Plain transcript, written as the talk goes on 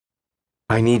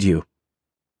I need you.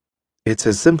 It's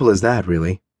as simple as that,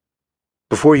 really.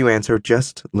 Before you answer,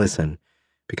 just listen,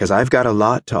 because I've got a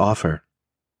lot to offer.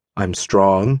 I'm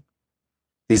strong.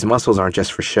 These muscles aren't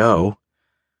just for show.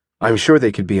 I'm sure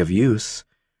they could be of use.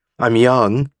 I'm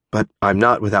young, but I'm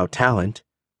not without talent.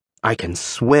 I can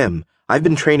swim. I've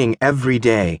been training every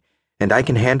day, and I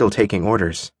can handle taking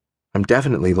orders. I'm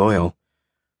definitely loyal.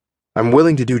 I'm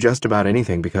willing to do just about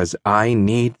anything because I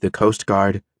need the Coast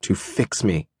Guard to fix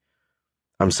me.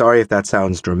 I'm sorry if that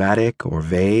sounds dramatic or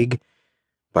vague,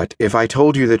 but if I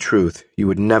told you the truth, you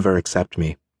would never accept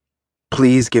me.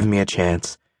 Please give me a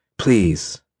chance.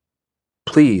 Please.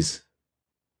 Please.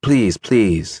 Please,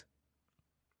 please.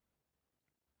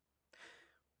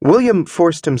 William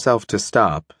forced himself to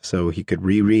stop so he could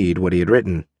reread what he had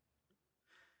written.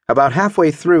 About halfway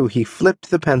through, he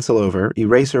flipped the pencil over,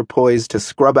 eraser poised to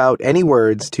scrub out any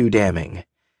words too damning.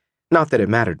 Not that it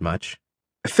mattered much.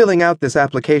 Filling out this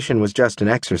application was just an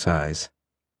exercise.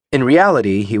 In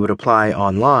reality, he would apply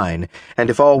online,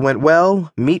 and if all went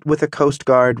well, meet with a Coast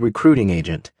Guard recruiting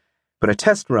agent. But a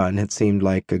test run had seemed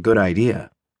like a good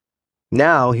idea.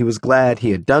 Now he was glad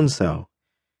he had done so.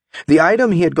 The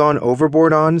item he had gone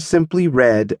overboard on simply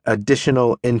read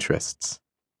additional interests.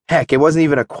 Heck, it wasn't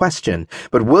even a question,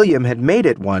 but William had made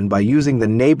it one by using the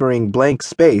neighboring blank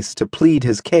space to plead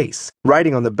his case,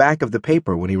 writing on the back of the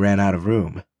paper when he ran out of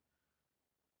room.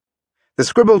 The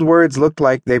scribbled words looked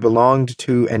like they belonged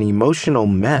to an emotional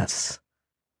mess.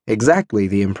 Exactly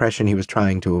the impression he was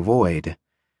trying to avoid.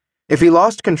 If he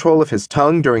lost control of his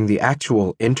tongue during the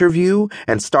actual interview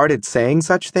and started saying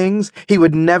such things, he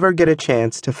would never get a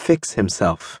chance to fix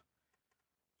himself.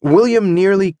 William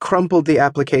nearly crumpled the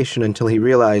application until he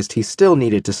realized he still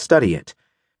needed to study it.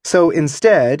 So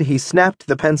instead, he snapped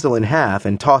the pencil in half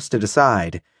and tossed it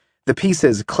aside, the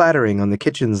pieces clattering on the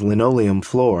kitchen's linoleum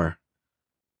floor.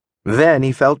 Then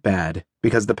he felt bad,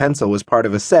 because the pencil was part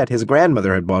of a set his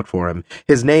grandmother had bought for him,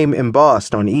 his name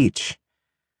embossed on each.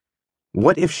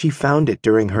 What if she found it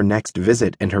during her next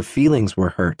visit and her feelings were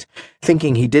hurt,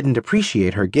 thinking he didn't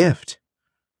appreciate her gift?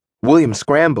 William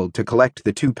scrambled to collect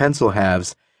the two pencil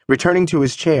halves, returning to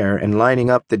his chair and lining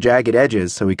up the jagged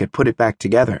edges so he could put it back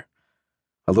together.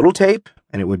 A little tape,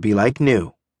 and it would be like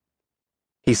new.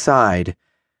 He sighed,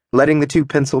 letting the two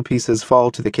pencil pieces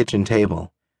fall to the kitchen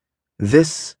table.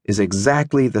 This is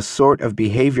exactly the sort of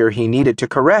behavior he needed to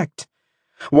correct.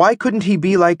 Why couldn't he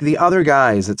be like the other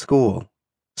guys at school?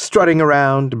 Strutting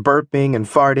around, burping and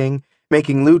farting,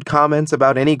 making lewd comments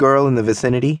about any girl in the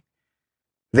vicinity?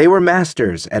 They were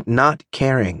masters at not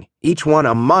caring, each one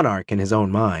a monarch in his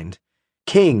own mind.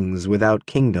 Kings without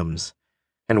kingdoms.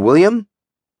 And William?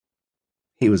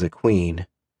 He was a queen.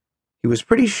 He was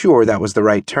pretty sure that was the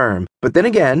right term, but then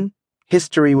again,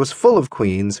 history was full of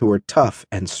queens who were tough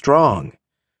and strong.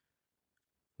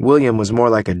 William was more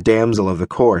like a damsel of the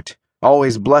court,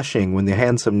 always blushing when the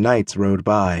handsome knights rode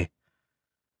by.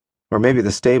 Or maybe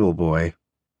the stable boy,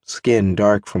 skin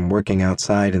dark from working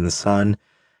outside in the sun,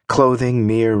 clothing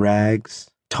mere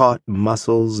rags, taut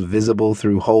muscles visible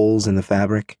through holes in the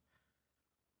fabric.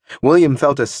 William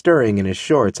felt a stirring in his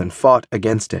shorts and fought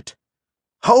against it.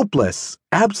 Hopeless,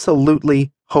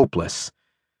 absolutely hopeless.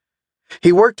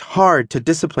 He worked hard to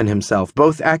discipline himself,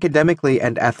 both academically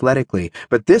and athletically,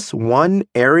 but this one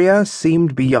area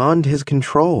seemed beyond his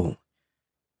control.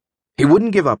 He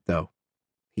wouldn't give up, though.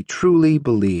 He truly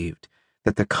believed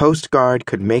that the Coast Guard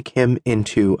could make him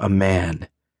into a man.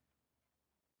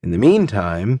 In the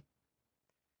meantime,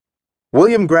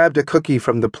 William grabbed a cookie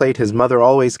from the plate his mother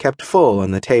always kept full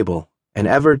on the table, an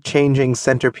ever-changing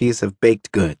centerpiece of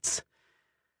baked goods.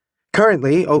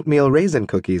 Currently, oatmeal raisin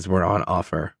cookies were on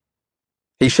offer.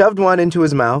 He shoved one into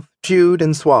his mouth, chewed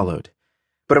and swallowed,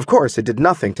 but of course it did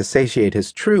nothing to satiate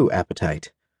his true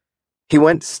appetite. He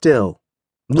went still,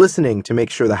 listening to make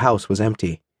sure the house was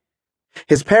empty.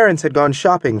 His parents had gone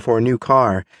shopping for a new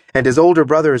car, and his older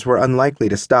brothers were unlikely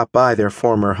to stop by their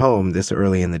former home this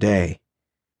early in the day.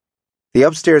 The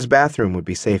upstairs bathroom would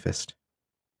be safest.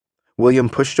 William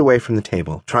pushed away from the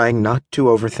table, trying not to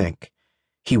overthink.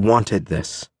 He wanted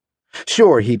this.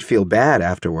 Sure, he'd feel bad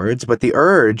afterwards, but the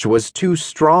urge was too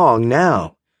strong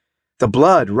now. The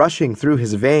blood rushing through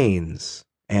his veins,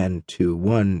 and to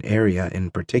one area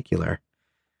in particular.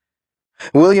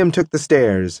 William took the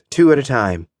stairs, 2 at a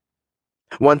time.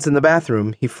 Once in the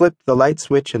bathroom, he flipped the light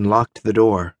switch and locked the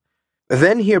door.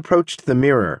 Then he approached the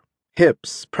mirror,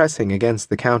 hips pressing against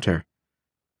the counter.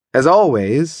 As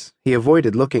always, he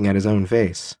avoided looking at his own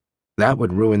face. That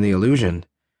would ruin the illusion.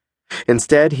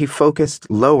 Instead, he focused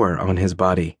lower on his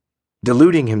body,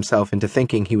 deluding himself into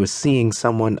thinking he was seeing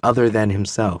someone other than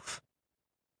himself.